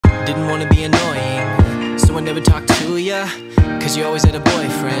didn't wanna be annoying, so I never talked to ya, cause you always had a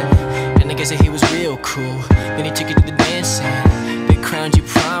boyfriend. And I guess that he was real cool, then he took you to the dancing. They crowned you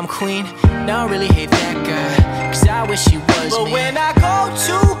prom queen, now I really hate that guy, cause I wish he was me. But when I go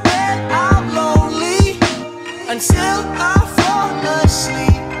to